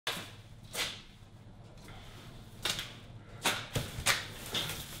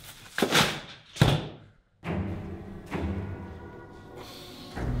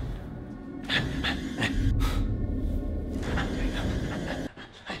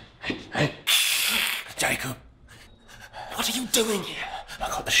Jacob, What are you doing here? I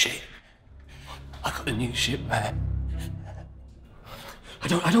got the ship. I got the new ship back. I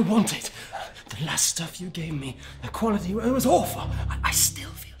don't want it. The last stuff you gave me, the quality, it was awful. I still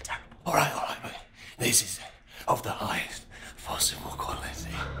feel terrible. All right, but this is of the highest possible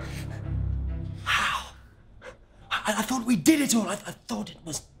quality. How? I thought we did it all. I thought it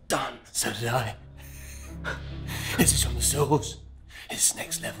was done. So did I. This is from the source. This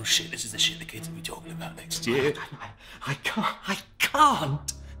next level shit. This is the shit the kids will be talking about next year. I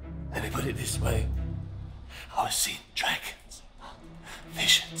can't. Let me put it this way. I was seeing dragons,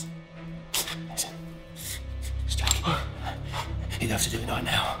 visions. Listen, Jackie, you don't have to do it right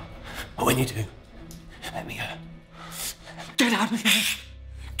now. But when you do, let me go. Get out of here!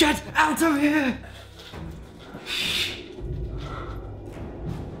 Get out of here!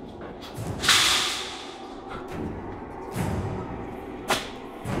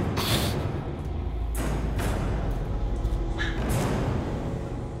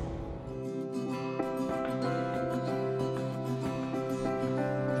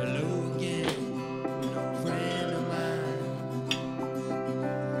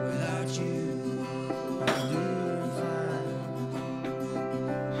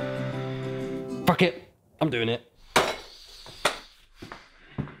 Fuck it, I'm doing it.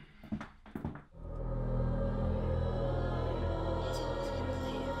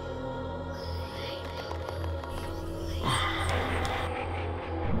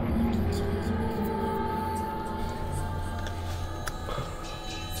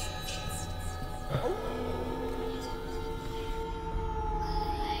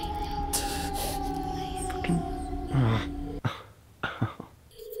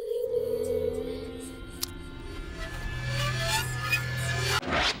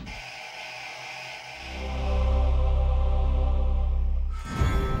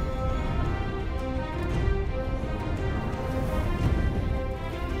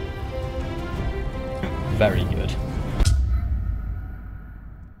 Very good.